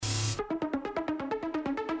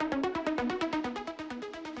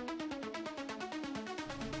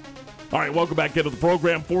All right, welcome back into the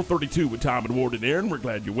program, 432 with Tom and Ward and Aaron. We're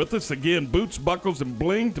glad you're with us. Again, Boots, Buckles, and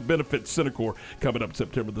Bling to benefit Centacor coming up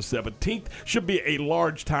September the 17th. Should be a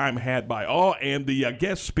large time had by all, and the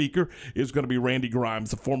guest speaker is going to be Randy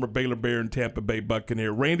Grimes, the former Baylor Bear and Tampa Bay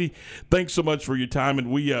Buccaneer. Randy, thanks so much for your time,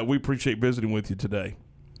 and we appreciate visiting with you today.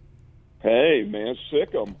 Hey, man,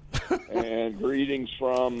 sick 'em. And greetings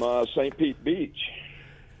from St. Pete Beach.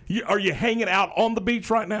 Are you hanging out on the beach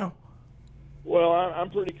right now? Well,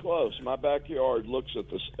 I'm pretty close. My backyard looks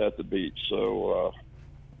at the beach, so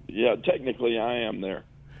yeah, technically I am there.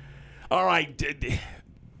 All right,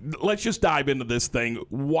 let's just dive into this thing.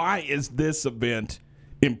 Why is this event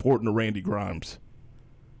important to Randy Grimes?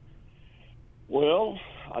 Well,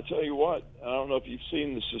 I tell you what, I don't know if you've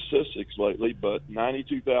seen the statistics lately, but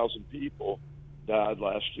 92,000 people died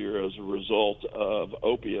last year as a result of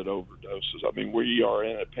opiate overdoses. I mean, we are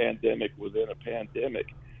in a pandemic within a pandemic.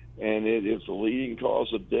 And it is the leading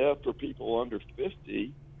cause of death for people under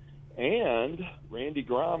 50. And Randy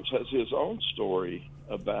Grimes has his own story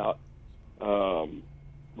about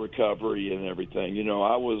recovery and everything. You know,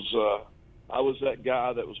 I was that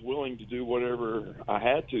guy that was willing to do whatever I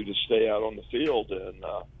had to stay out on the field. And,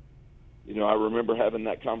 you know, I remember having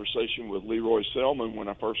that conversation with Leroy Selman when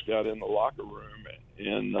I first got in the locker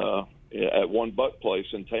room at One Buck Place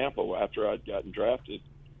in Tampa after I'd gotten drafted.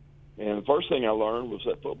 And the first thing I learned was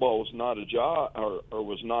that football was not a job or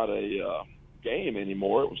was not a game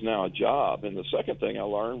anymore. It was now a job. And the second thing I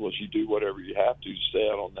learned was you do whatever you have to stay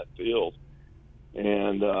out on that field.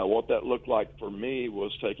 And what that looked like for me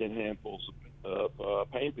was taking handfuls of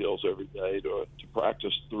pain pills every day to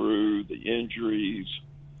practice through the injuries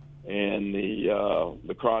and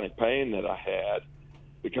the chronic pain that I had,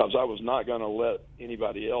 because I was not going to let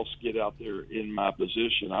anybody else get out there in my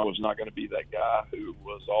position. I was not going to be that guy who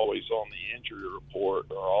was always on the injury report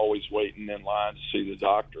or always waiting in line to see the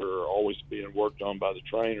doctor or always being worked on by the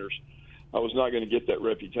trainers. I was not going to get that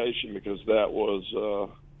reputation, because that was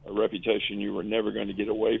a reputation you were never going to get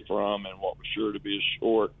away from and what was sure to be a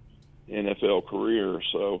short NFL career.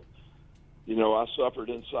 So, you know, I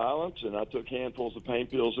suffered in silence, and I took handfuls of pain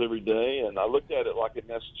pills every day, and I looked at it like a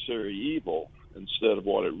necessary evil instead of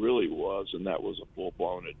what it really was, and that was a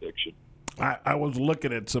full-blown addiction. I was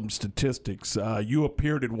looking at some statistics. You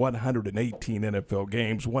appeared in 118 NFL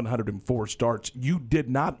games, 104 starts. You did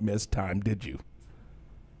not miss time, did you?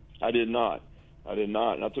 I did not,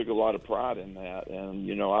 and I took a lot of pride in that. And,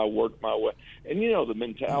 you know, I worked my way. And, you know, the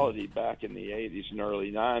mentality back in the 80s and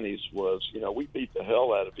early 90s was, you know, we beat the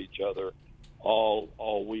hell out of each other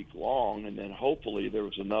all week long, and then hopefully there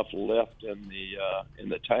was enough left in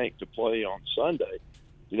the tank to play on Sunday.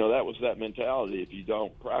 You know, that was that mentality. If you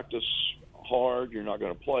don't practice hard, you're not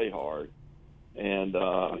going to play hard. And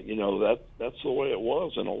you know, that's the way it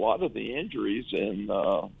was. And a lot of the injuries and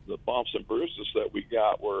the bumps and bruises that we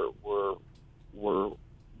got were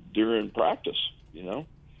during practice, you know.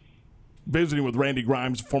 Visiting with Randy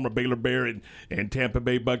Grimes, former Baylor Bear and Tampa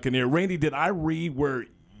Bay Buccaneer. Randy, did I read where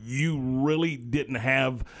you really didn't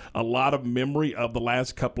have a lot of memory of the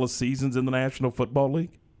last couple of seasons in the National Football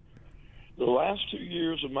League? The last 2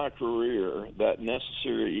 years of my career, that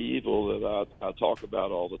necessary evil that I talk about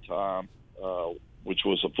all the time, which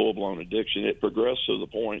was a full-blown addiction, it progressed to the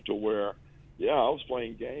point to where, yeah, I was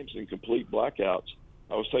playing games in complete blackouts.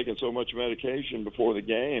 I was taking so much medication before the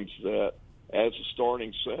games that as a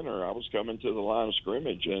starting center, I was coming to the line of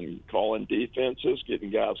scrimmage and calling defenses, getting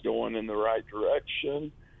guys going in the right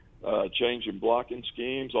direction, changing blocking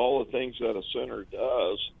schemes, all the things that a center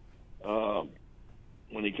does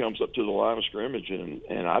when he comes up to the line of scrimmage.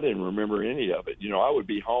 And I didn't remember any of it. You know, I would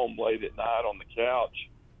be home late at night on the couch,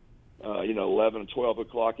 you know, 11 and 12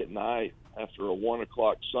 o'clock at night after a 1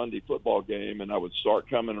 o'clock Sunday football game, and I would start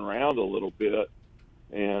coming around a little bit.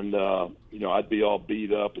 And, you know, I'd be all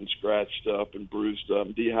beat up and scratched up and bruised up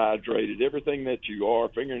and dehydrated, everything that you are,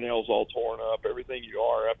 fingernails all torn up, everything you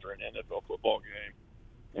are after an NFL football game.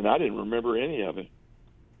 And I didn't remember any of it.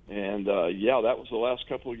 And, yeah, that was the last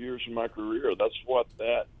couple of years of my career. That's what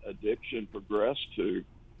that addiction progressed to.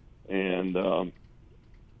 And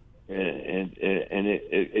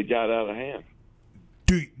it got out of hand.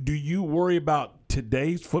 Do you worry about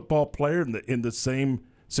today's football player in the same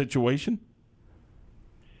situation?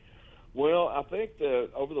 Well, I think that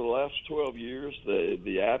over the last 12 years,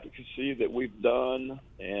 the advocacy that we've done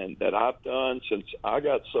and that I've done since I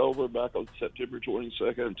got sober back on September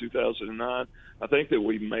 22nd, 2009, I think that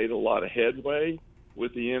we've made a lot of headway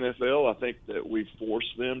with the NFL. I think that we've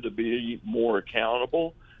forced them to be more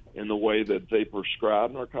accountable in the way that they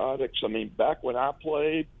prescribe narcotics. I mean, back when I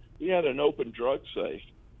played, we had an open drug safe.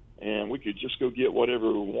 and we could just go get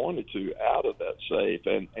whatever we wanted to out of that safe.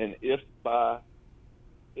 And if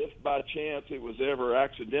by chance it was ever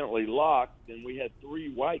accidentally locked, then we had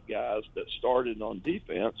 3 white guys that started on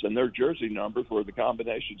defense, and their jersey numbers were the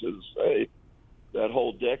combination to the safe that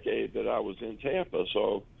whole decade that I was in Tampa.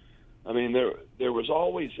 So, I mean, there was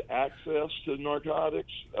always access to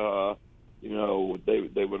narcotics. You know,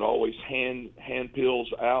 they would always hand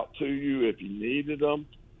pills out to you if you needed them,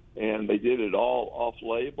 and they did it all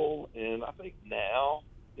off-label. And I think now,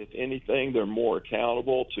 if anything, they're more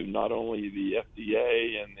accountable to not only the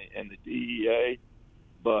FDA and the DEA,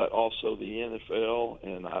 but also the NFL.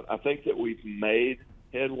 And I think that we've made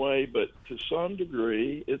headway, but to some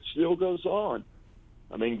degree, it still goes on.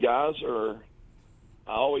 I mean, I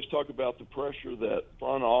always talk about the pressure that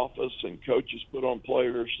front office and coaches put on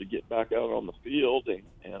players to get back out on the field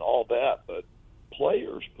and all that, but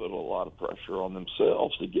players put a lot of pressure on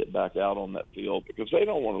themselves to get back out on that field because they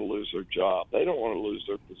don't want to lose their job. They don't want to lose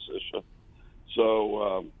their position.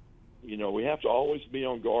 So, you know, we have to always be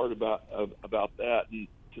on guard about that. And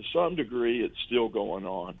to some degree, it's still going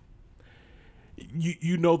on.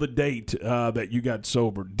 You know the date that you got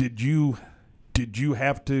sober. Did you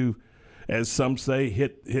have to, as some say,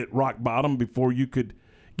 hit rock bottom before you could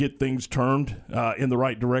get things turned in the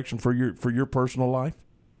right direction for your personal life?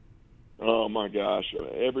 Oh my gosh!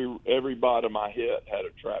 Every bottom I hit had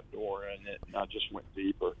a trap door in it, and I just went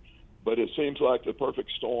deeper. But it seems like the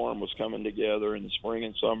perfect storm was coming together in the spring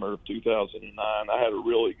and summer of 2009. I had a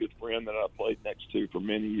really good friend that I played next to for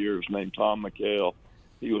many years named Tom McHale.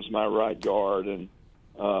 He was my right guard, and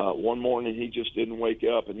one morning he just didn't wake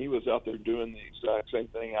up, and he was out there doing the exact same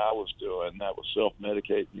thing I was doing. That was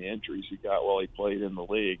self-medicating the injuries he got while he played in the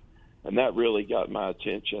league, and that really got my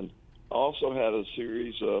attention. I also had a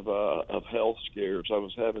series of health scares. I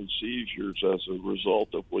was having seizures as a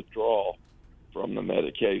result of withdrawal from the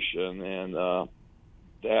medication, and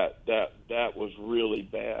that was really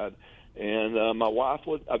bad. And my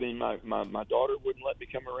daughter wouldn't let me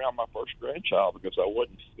come around my first grandchild because I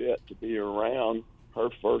wasn't fit to be around her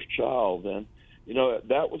first child. And, you know,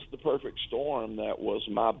 that was the perfect storm. That was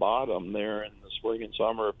my bottom there in the spring and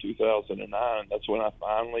summer of 2009. That's when I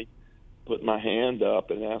finally put my hand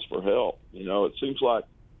up and asked for help. You know, it seems like,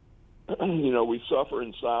 you know, we suffer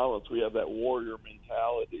in silence. We have that warrior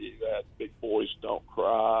mentality that big boys don't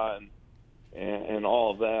cry and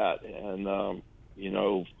all of that. And, you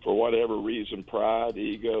know, for whatever reason, pride,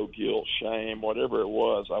 ego, guilt, shame, whatever it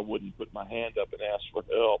was, I wouldn't put my hand up and ask for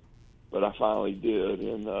help. But I finally did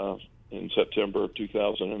in September of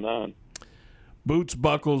 2009. Boots,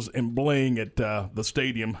 buckles, and bling at the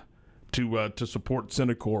stadium to support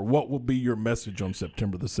Synacor. What will be your message on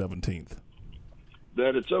September the 17th?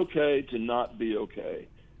 That it's okay to not be okay,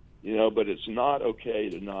 you know, but it's not okay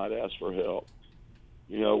to not ask for help.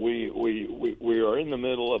 You know, we are in the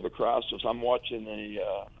middle of a crisis. I'm watching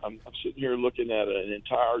I'm sitting here looking at an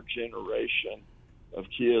entire generation of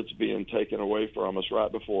kids being taken away from us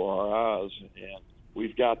right before our eyes, and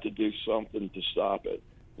we've got to do something to stop it.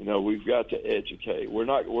 You know, we've got to educate. We're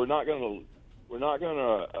not going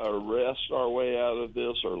to arrest our way out of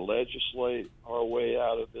this or legislate our way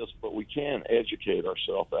out of this, but we can educate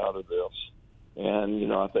ourselves out of this. And, you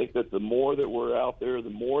know, I think that the more that we're out there, the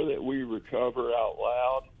more that we recover out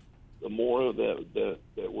loud, the more that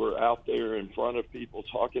we're out there in front of people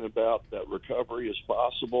talking about that recovery is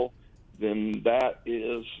possible, then that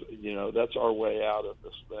is, you know, that's our way out of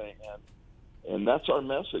this thing. And that's our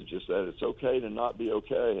message, is that it's okay to not be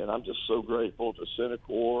okay. And I'm just so grateful to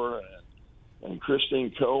Synacor and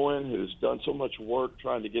Christine Cohen, who's done so much work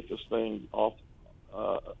trying to get this thing off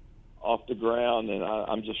the ground, and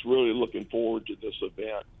I'm just really looking forward to this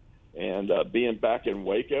event and being back in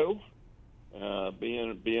Waco,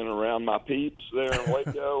 being around my peeps there in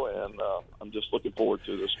Waco, and I'm just looking forward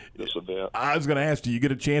to this event. I was going to ask, do you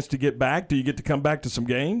get a chance to get back? Do you get to come back to some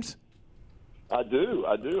games? I do.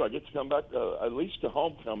 I get to come back at least to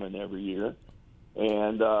homecoming every year.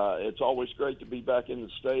 And it's always great to be back in the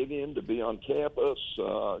stadium, to be on campus.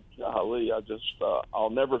 Golly, I'll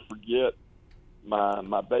never forget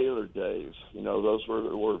my Baylor days. You know, those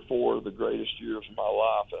were 4 of the greatest years of my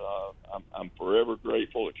life, and I'm forever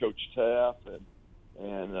grateful to Coach Taft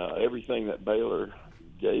and everything that Baylor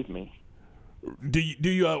gave me. Do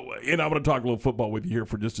you and I'm going to talk a little football with you here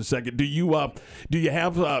for just a second. Do you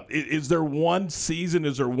have is there one season,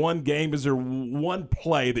 is there one game, is there one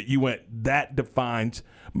play that you went, that defines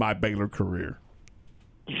my Baylor career?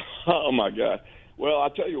 Oh my God. Well, I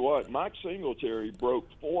tell you what, Mike Singletary broke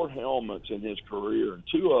 4 helmets in his career, and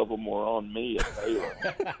 2 of them were on me at Baylor.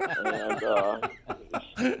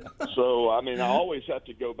 And so, I mean, I always have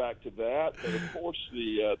to go back to that. But of course,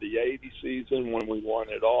 the '80 season when we won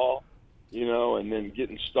it all, you know, and then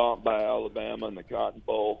getting stomped by Alabama in the Cotton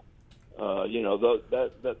Bowl. You know,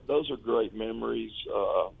 those are great memories.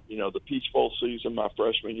 You know, the Peach Bowl season, my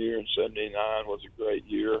freshman year in '79, was a great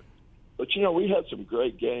year. But, you know, we had some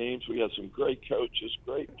great games. We had some great coaches,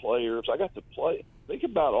 great players. I got to play. Think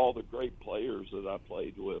about all the great players that I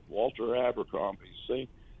played with. Walter Abercrombie,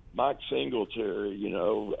 Mike Singletary, you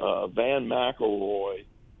know, Van McElroy,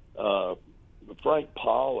 Frank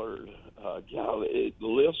Pollard. The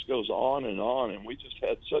list goes on, and we just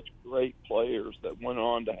had such great players that went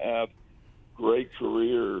on to have great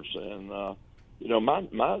careers. And, you know,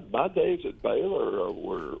 my days at Baylor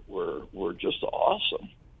were just awesome.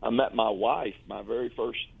 I met my wife my very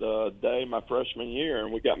first day my freshman year,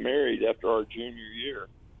 and we got married after our junior year.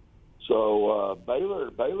 So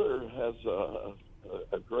Baylor has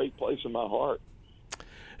a great place in my heart.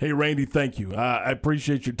 Hey, Randy, thank you. I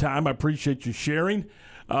appreciate your time. I appreciate you sharing.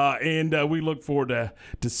 And we look forward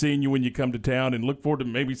to seeing you when you come to town, and look forward to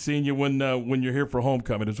maybe seeing you when you're here for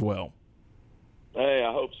homecoming as well. Hey,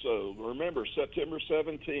 I hope so. Remember, September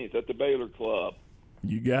 17th at the Baylor Club.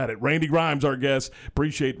 You got it. Randy Grimes, our guest.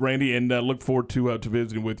 Appreciate Randy, and look forward to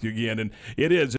visiting with you again. And it is.